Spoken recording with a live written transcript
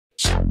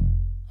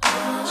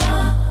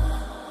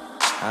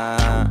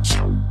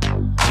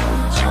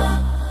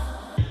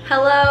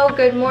Hello,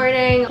 good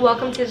morning.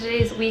 Welcome to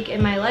today's week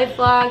in my life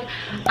vlog.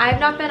 I've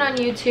not been on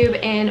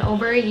YouTube in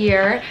over a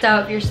year, so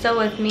if you're still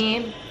with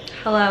me,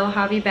 hello,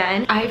 how have you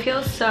been? I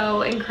feel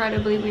so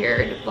incredibly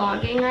weird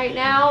vlogging right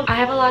now. I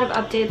have a lot of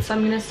updates, so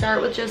I'm gonna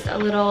start with just a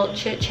little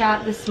chit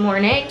chat this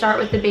morning. Start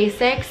with the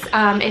basics.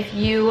 If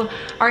you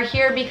are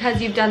here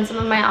because you've done some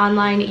of my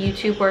online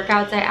YouTube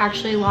workouts, I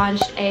actually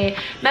launched a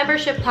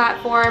membership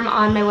platform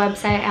on my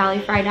website,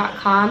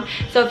 Freie.com.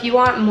 So if you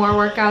want more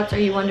workouts or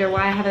you wonder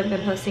why I haven't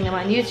been posting them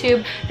on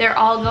YouTube, they're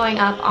all going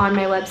up on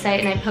my website,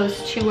 and I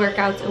post 2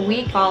 workouts a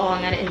week. Follow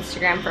along on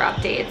Instagram for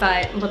updates,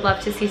 but would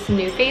love to see some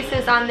new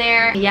faces on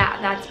there. Yeah,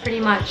 that's pretty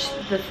much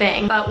the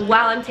thing. But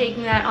while I'm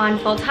taking that on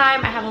full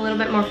time, I have a little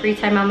bit more free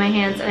time on my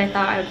hands, and I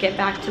thought I would get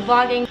back to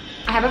vlogging.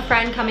 I have a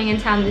friend coming in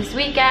town this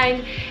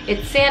weekend.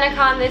 It's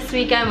SantaCon this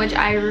weekend, which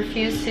I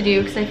refuse to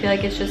do because I feel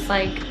like it's just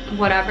like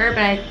whatever,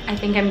 but I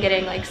think I'm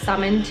getting like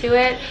summoned to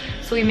it.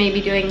 So we may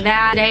be doing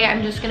that. Today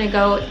I'm just gonna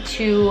go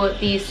to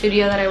the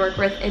studio that I work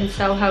with in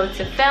Soho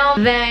to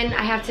film. Then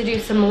I have to do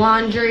some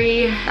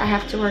laundry. I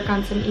have to work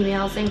on some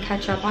emails and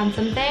catch up on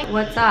something.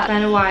 What's up? It's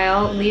been a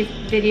while. Leave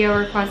video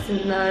requests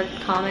in the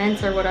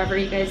comments or whatever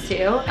you guys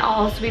do.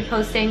 I'll also be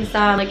posting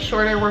some like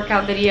shorter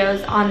workout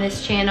videos on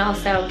this channel,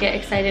 so get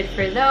excited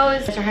for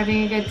those. Are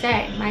having a good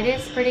day. My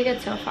day's pretty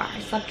good so far. I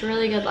slept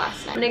really good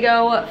last night. I'm gonna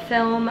go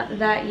film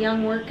that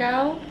young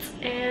workout,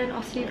 and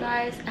I'll see you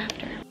guys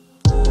after.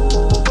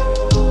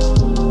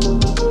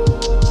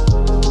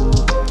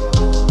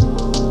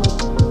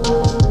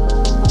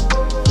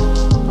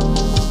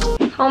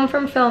 Home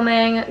from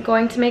filming,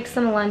 going to make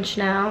some lunch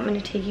now. I'm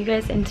gonna take you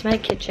guys into my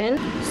kitchen.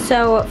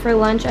 So for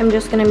lunch, I'm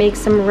just gonna make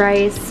some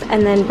rice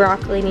and then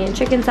broccoli and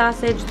chicken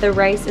sausage. The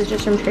rice is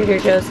just from Trader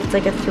Joe's. It's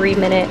like a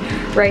 3-minute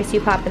rice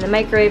you pop in the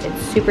microwave.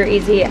 It's super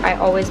easy. I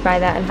always buy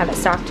that and have it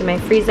stocked in my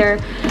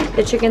freezer.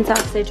 The chicken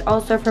sausage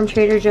also from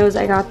Trader Joe's.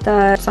 I got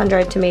the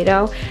sun-dried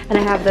tomato, and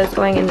I have those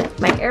going in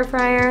my air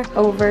fryer.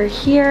 Over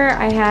here,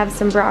 I have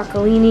some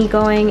broccolini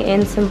going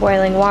in some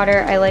boiling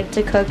water. I like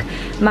to cook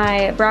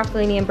my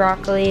broccolini and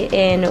broccoli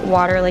in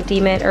water, like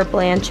steam it or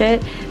blanch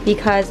it,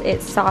 because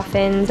it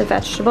softens the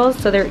vegetables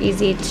so they're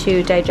easy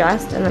to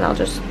digest. And then I'll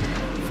just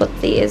flip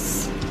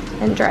these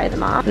and dry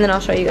them off, and then I'll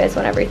show you guys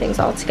when everything's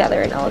all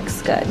together and it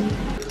looks good.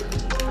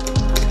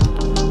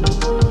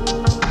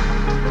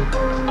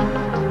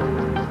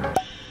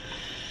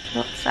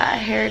 What's that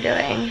hair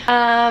doing?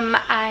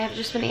 I have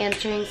just been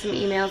answering some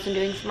emails and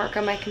doing some work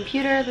on my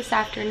computer this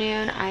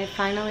afternoon. I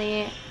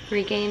finally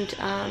regained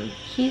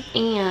heat,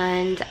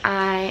 and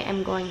I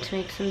am going to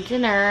make some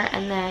dinner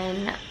and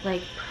then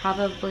like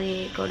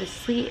probably go to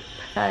sleep,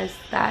 because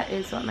that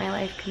is what my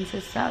life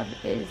consists of,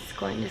 is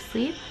going to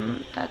sleep.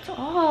 That's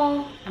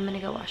all. I'm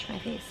gonna go wash my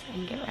face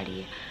and get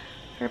ready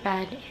for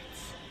bed.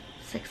 It's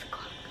 6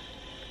 o'clock.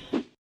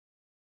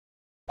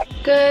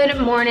 Good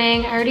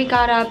morning. I already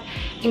got up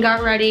and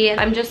got ready.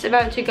 I'm just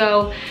about to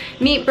go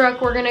meet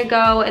Brooke. We're gonna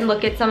go and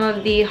look at some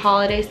of the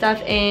holiday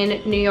stuff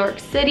in New York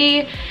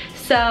City.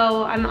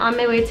 So I'm on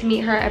my way to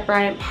meet her at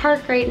Bryant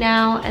Park right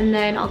now, and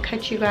then I'll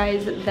catch you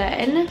guys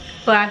then.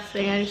 Last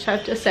thing I just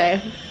have to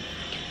say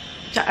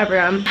to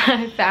everyone,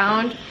 I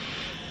found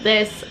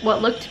this,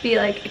 what looked to be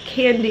like a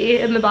candy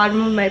in the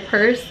bottom of my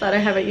purse that I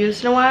haven't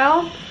used in a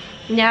while.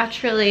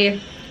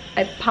 Naturally,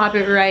 I pop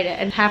it right in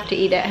and have to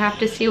eat it, have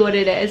to see what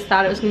it is.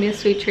 Thought it was gonna be a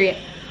sweet treat,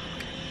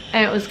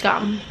 and it was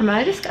gum. Am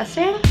I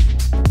disgusting?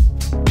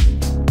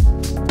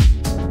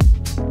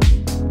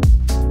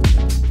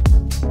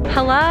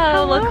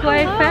 Hello, look who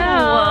I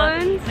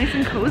found. Nice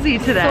and cozy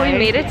today. So we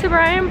made it to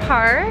Bryant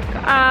Park.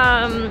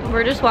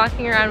 We're just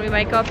walking around. We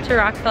might go up to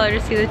Rockefeller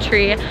to see the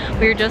tree.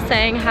 We were just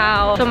saying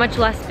how so much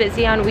less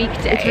busy on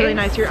weekdays. It's really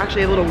nice. You're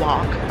actually able to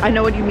walk. I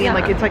know what you mean. Yeah.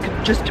 Like it's like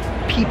just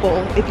people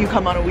if you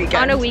come on a weekend.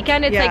 On a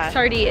weekend, it's like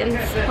sardines,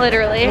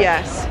 literally.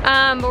 Yes.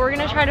 But we're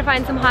gonna try to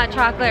find some hot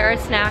chocolate or a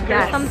snack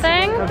or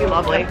something. That'd be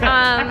lovely.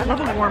 I love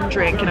a warm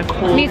drink and a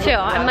cold. Me too.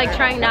 I'm like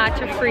trying not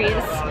to freeze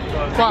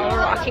while we're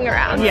walking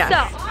around. Yes.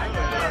 So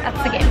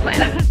that's the game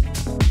plan.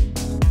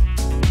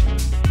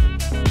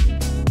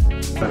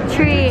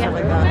 Tree.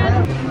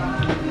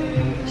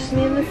 Just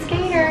me and the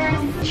skaters.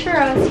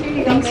 Churros. Here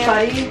you go, Thanks,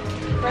 buddy.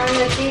 We're on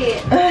the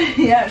date.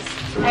 Yes.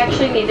 I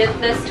actually needed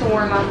this to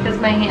warm up because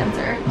my hands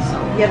are so.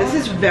 Yeah, this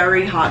is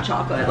very hot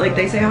chocolate. Like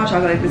they say hot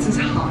chocolate, like this is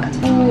hot.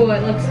 Ooh,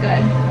 it looks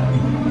good.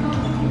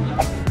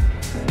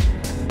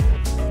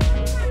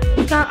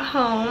 Got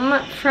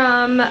home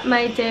from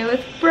my day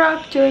with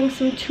Brooke doing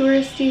some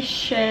touristy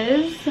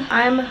shiz.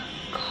 I'm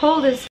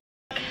cold as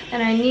fuck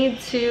and I need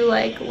to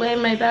like lay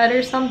in my bed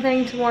or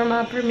something to warm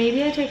up, or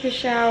maybe I take a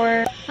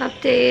shower.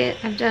 Update,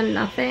 I've done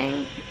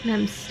nothing and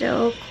I'm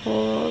still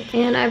cold,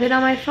 and I've been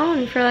on my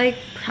phone for like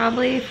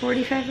probably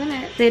 45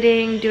 minutes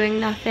sitting doing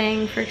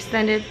nothing for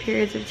extended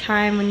periods of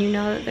time when you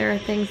know that there are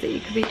things that you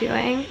could be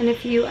doing. And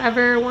if you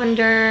ever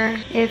wonder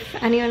if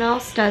anyone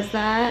else does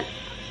that,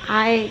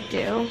 I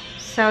do.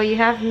 So you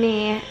have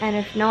me, and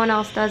if no one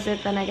else does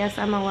it, then I guess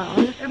I'm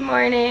alone. Good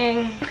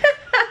morning.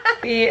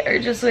 We are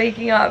just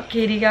waking up.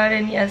 Katie got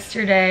in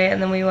yesterday and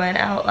then we went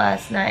out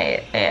last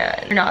night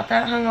and we're not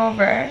that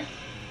hungover,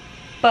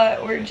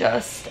 but we're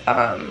just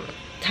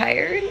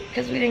tired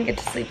because we didn't get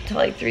to sleep until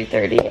like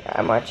 3:30.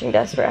 I'm watching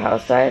Desperate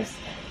Housewives.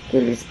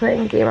 Katie's playing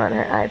a game on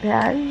her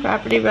iPad.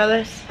 Property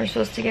Brothers. We're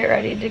supposed to get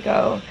ready to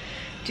go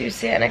do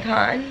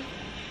SantaCon.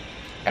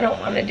 I don't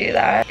want to do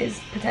that. It's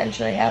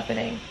potentially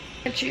happening.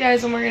 I'll catch you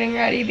guys when we're getting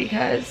ready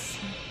because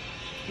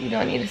you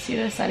don't need to see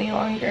this any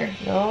longer.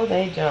 No,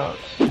 they don't.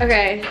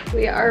 Okay,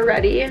 we are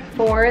ready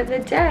for the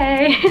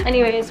day.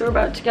 Anyways, we're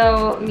about to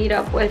go meet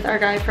up with our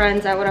guy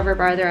friends at whatever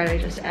bar they're at. I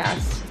just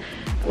asked.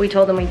 We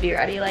told them we'd be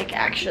ready like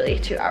actually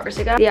 2 hours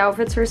ago. The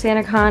outfits for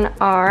SantaCon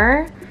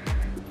are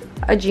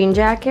a jean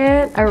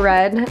jacket, a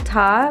red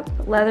top,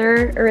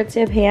 leather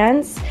Aritzia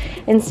pants,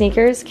 and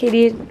sneakers.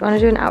 Katie, want to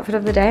do an outfit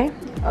of the day?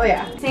 Oh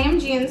yeah, same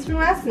jeans from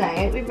last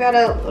night. We've got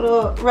a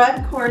little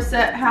red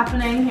corset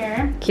happening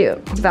here. Cute.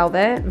 It's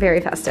velvet,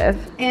 very festive.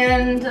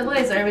 And a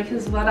blazer,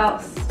 because what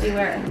else do you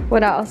wear?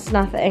 What else?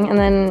 Nothing. And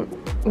then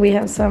we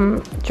have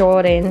some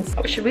Jordans.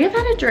 Oh, should we have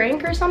had a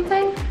drink or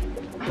something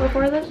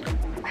before this?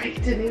 I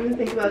didn't even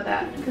think about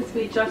that, because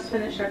we just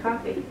finished our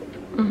coffee.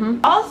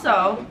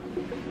 Also,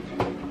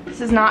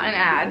 this is not an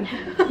ad.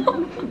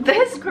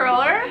 This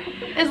curler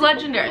is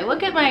legendary.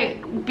 Look at my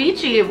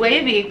beachy,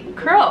 wavy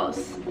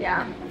curls.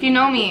 Yeah. If you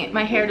know me,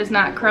 my hair does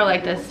not curl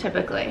like this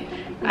typically.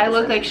 I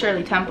look like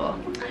Shirley Temple.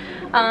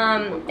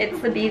 It's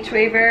the Beach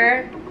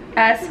Waver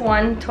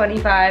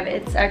S125.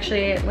 It's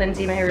actually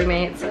Lindsay, my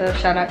roommate, so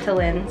shout out to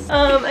Linz.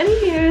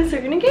 Anyways,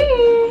 we're gonna get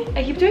it.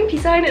 I keep doing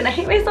peace sign and I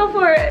hate myself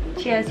for it.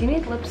 Cheers, you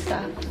need lip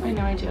stuff. I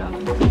know I do.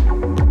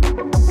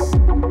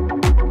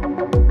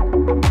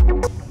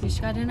 We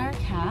just got in our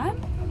cab.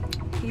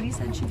 Katie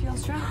said she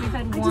feels drunk. We've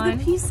had one. I did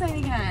the peace sign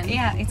again.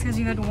 Yeah, it's because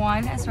you had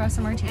one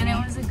espresso martini. And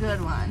it was a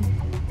good one.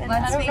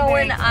 I don't know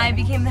when I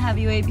became the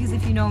heavyweight, because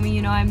if you know me,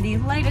 you know I'm the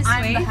lightest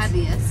weight. I'm the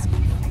heaviest.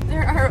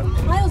 There are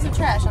piles of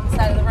trash on the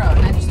side of the road,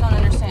 and I just don't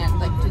understand.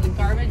 Like, do the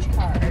garbage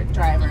car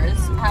drivers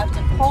have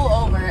to pull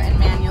over and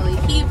manually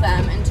heave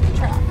them into the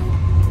truck?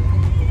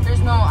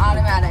 There's no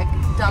automatic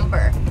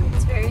dumper.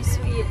 It's very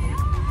sweet.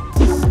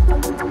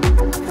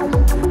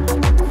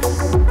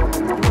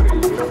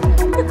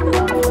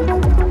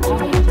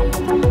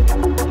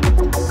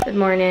 Good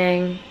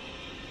morning.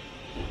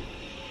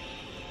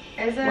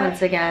 Is it?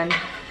 Once again.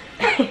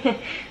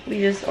 We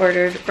just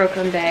ordered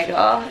Brooklyn bagel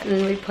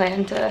and we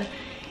plan to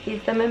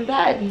eat them in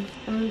bed.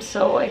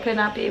 I could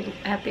not be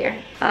happier.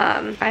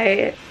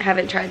 I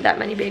haven't tried that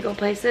many bagel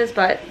places,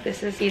 but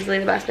this is easily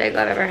the best bagel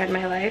I've ever had in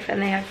my life,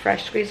 and they have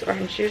fresh squeezed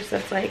orange juice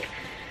that's like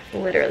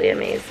literally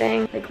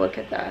amazing. Like, look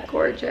at that,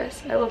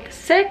 gorgeous. I look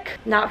sick,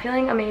 not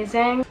feeling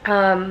amazing,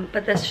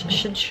 but this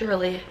should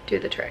surely do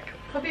the trick.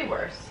 Could be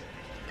worse.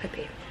 Could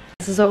be.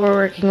 This is what we're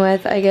working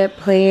with. I get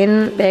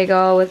plain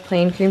bagel with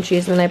plain cream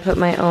cheese and then I put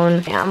my own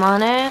ham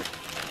on it.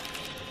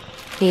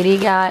 Katie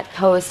got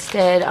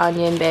toasted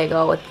onion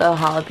bagel with the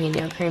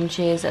jalapeno cream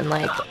cheese and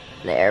like,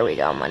 there we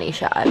go, money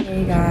shot.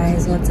 Hey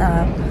guys, what's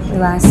up? We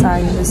last saw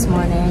you this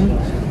morning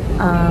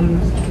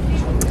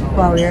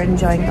while we were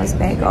enjoying those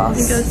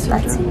bagels.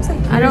 That seems like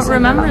I don't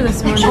remember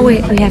this morning. Oh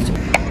wait, we have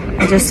to.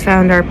 I just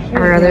found our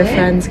other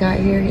friends got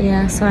here.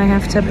 Yeah, so I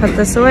have to put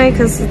this away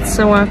because it's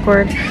so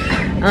awkward.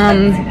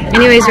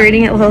 Anyways, we're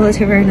eating at Lola's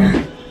right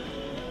now.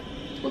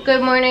 Well,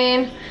 good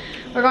morning.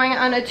 We're going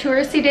on a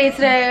touristy day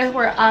today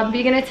where I'm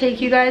gonna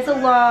take you guys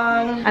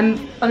along.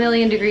 I'm a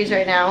million degrees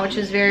right now, which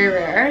is very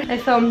rare. I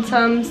filmed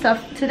some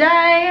stuff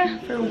today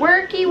for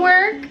worky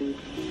work.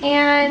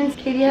 And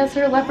Katie has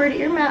her leopard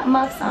ear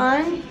muffs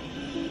on.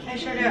 I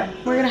sure do.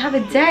 We're gonna have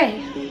a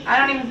day. I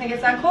don't even think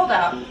it's that cold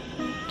out.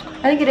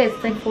 I think it is.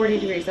 It's like 40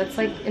 degrees. That's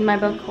like in my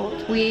book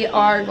cold. We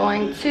are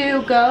going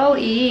to go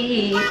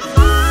eat.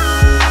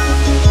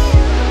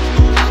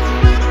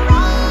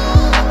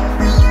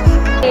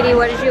 Katie,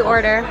 what did you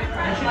order?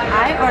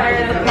 I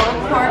ordered the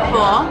pulled pork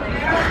bowl.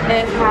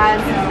 It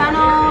has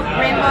fennel,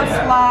 rainbow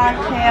slaw,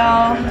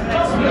 kale,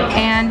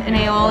 and an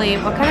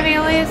aioli. What kind of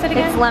aioli is it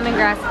again? It's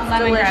lemongrass. It's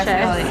Lemongrass delicious.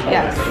 aioli,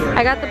 yes.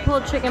 I got the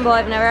pulled chicken bowl.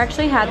 I've never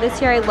actually had this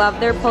here. I love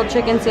their pulled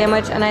chicken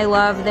sandwich and I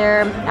love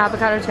their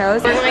avocado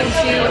toast. We're going to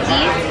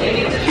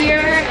eat here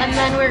and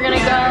then we're gonna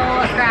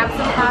go grab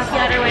some coffee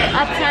on our way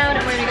uptown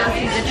and we're gonna go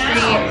see the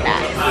tree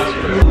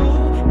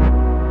next.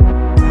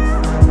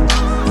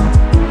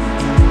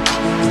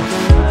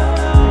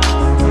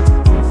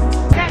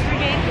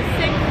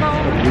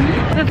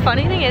 The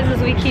funny thing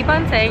is we keep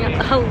on saying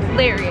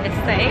hilarious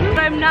things, but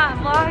I'm not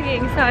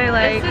vlogging, so I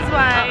like... This is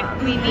why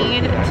we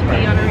need to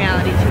be on a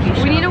reality TV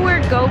show. We need to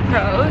wear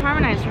GoPros.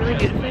 Harmonized really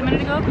beautifully a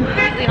minute ago,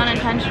 completely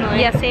unintentionally.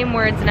 Yeah, same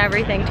words and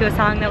everything to a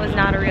song that was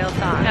not a real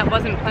song. That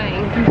wasn't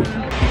playing.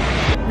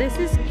 This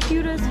is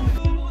cute as...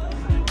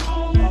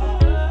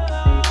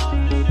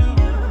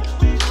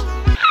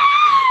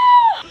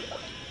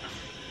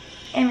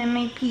 I'm in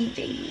my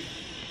PJs.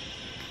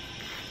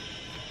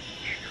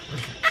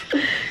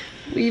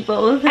 We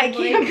both I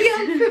can't be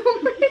on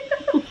film right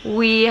now.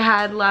 We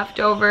had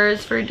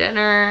leftovers for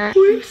dinner.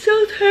 We're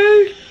so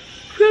tired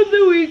from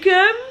the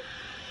weekend.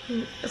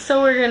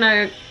 So we're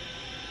gonna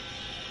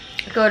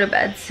go to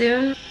bed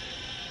soon.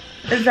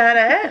 Is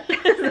that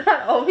it? Is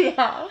that all we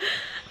have?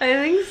 I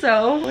think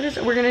so.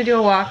 We're gonna do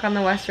a walk on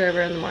the West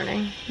River in the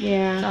morning.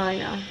 Yeah. That's all I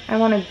know. I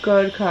want a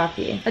good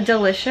coffee. A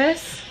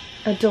delicious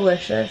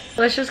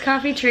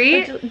coffee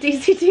treat.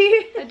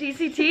 DCT. A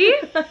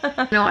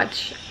DCT. No,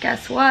 watch.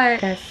 Guess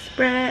what?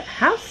 Desperate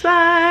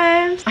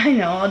Housewives. I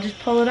know. I'll just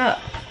pull it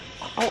up.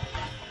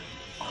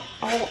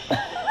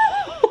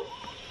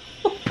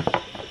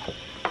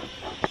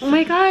 Oh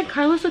my God,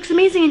 Carlos looks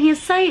amazing and he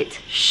has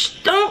sight.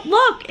 Shh! Don't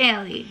look,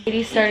 Allie.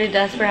 Katie started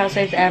Desperate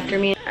Housewives after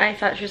me. I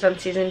thought she was on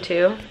season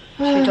 2.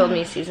 She told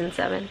me season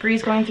 7.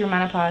 Bree's going through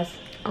menopause.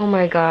 Oh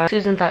my God.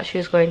 Susan thought she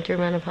was going through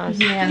menopause.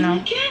 Yeah, no.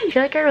 I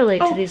feel like I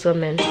relate to these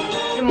women.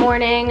 Good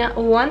morning.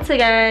 Once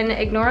again,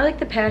 ignore like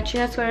the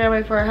patchiness going on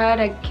my forehead.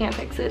 I can't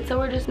fix it, so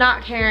we're just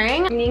not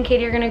caring. Me and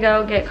Katie are gonna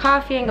go get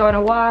coffee and go on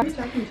a walk.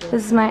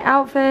 This is my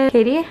outfit.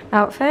 Katie,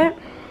 outfit.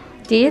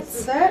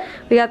 Deets.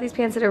 We got these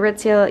pants at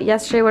Aritzia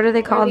yesterday. What are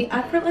they called? The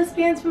effortless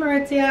pants from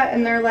Aritzia,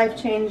 and they're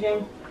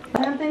life-changing.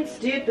 Something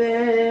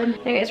stupid.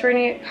 Anyways, we're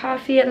gonna get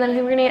coffee and then I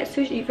think we're gonna get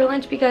sushi for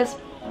lunch because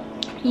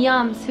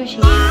yum, sushi.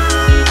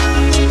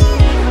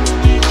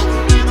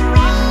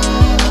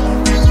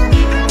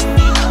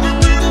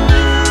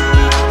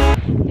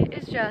 It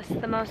is just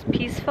the most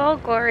peaceful,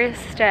 glorious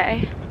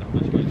day.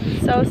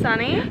 So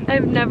sunny.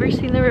 I've never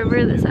seen the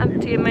river this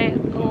empty in my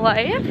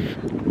life.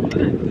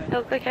 I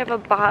look like I have a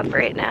bob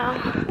right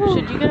now.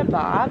 Should you get a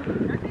bob?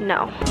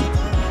 No.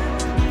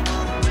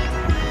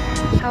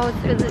 How is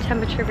the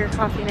temperature of your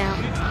coffee now?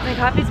 My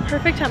coffee's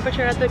perfect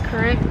temperature at the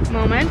current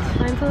moment.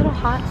 Mine's a little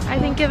hot. I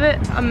think give it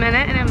a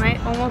minute and it might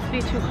almost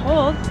be too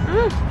cold,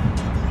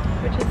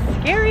 which is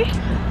scary.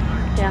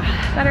 Yeah.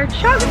 Better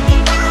chug.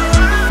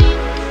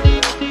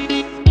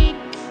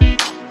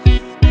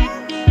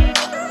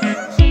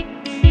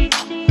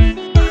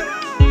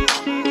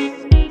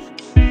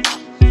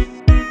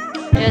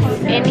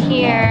 Just in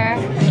here,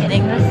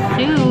 getting the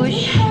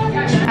sushi.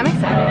 I'm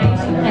excited.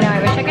 I know,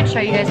 I wish I could show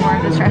you guys more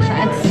of this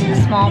restaurant.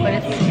 It's small, but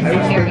it's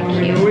very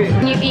cute.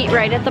 You eat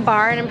right at the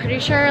bar, and I'm pretty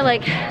sure,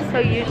 like, so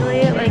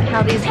usually, like,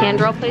 how these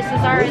hand roll places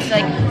are is,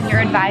 like,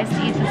 you're advised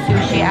to eat the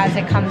sushi as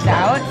it comes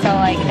out. So,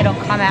 like, it'll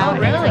come out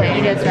and it's, like,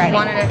 eat as ready.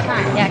 One at a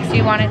time. Yeah, because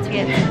you want it to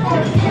be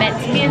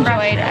meant to be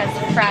enjoyed as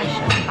fresh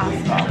as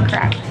possible.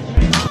 Correct.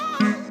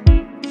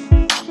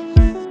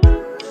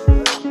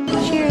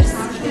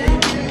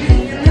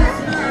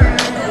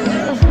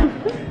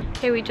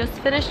 Okay, we just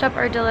finished up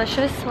our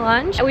delicious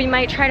lunch. We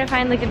might try to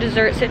find like a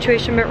dessert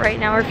situation, but right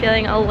now we're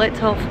feeling a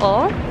little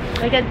full.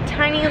 Like a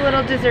tiny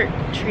little dessert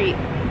treat.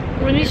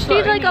 We just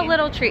need like a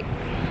little treat.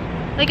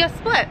 Like a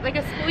split. We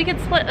could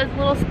split a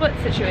little split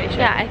situation.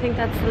 Yeah, I think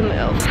that's the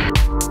move.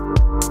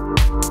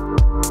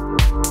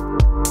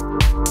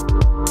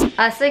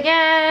 Us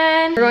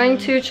again. We're going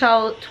to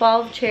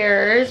 12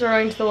 chairs. We're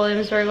going to the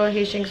Williamsburg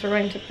location because we're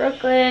going to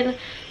Brooklyn.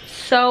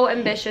 So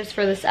ambitious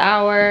for this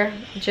hour,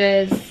 which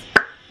is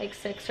like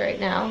 6 right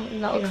now,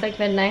 and that looks like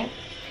midnight.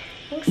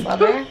 Thanks,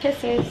 lover.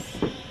 Kisses.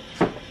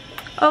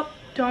 Oh,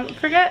 don't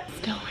forget,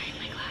 still wearing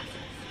my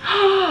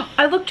glasses.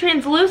 I look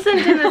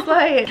translucent in this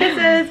light.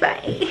 Kisses,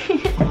 bye.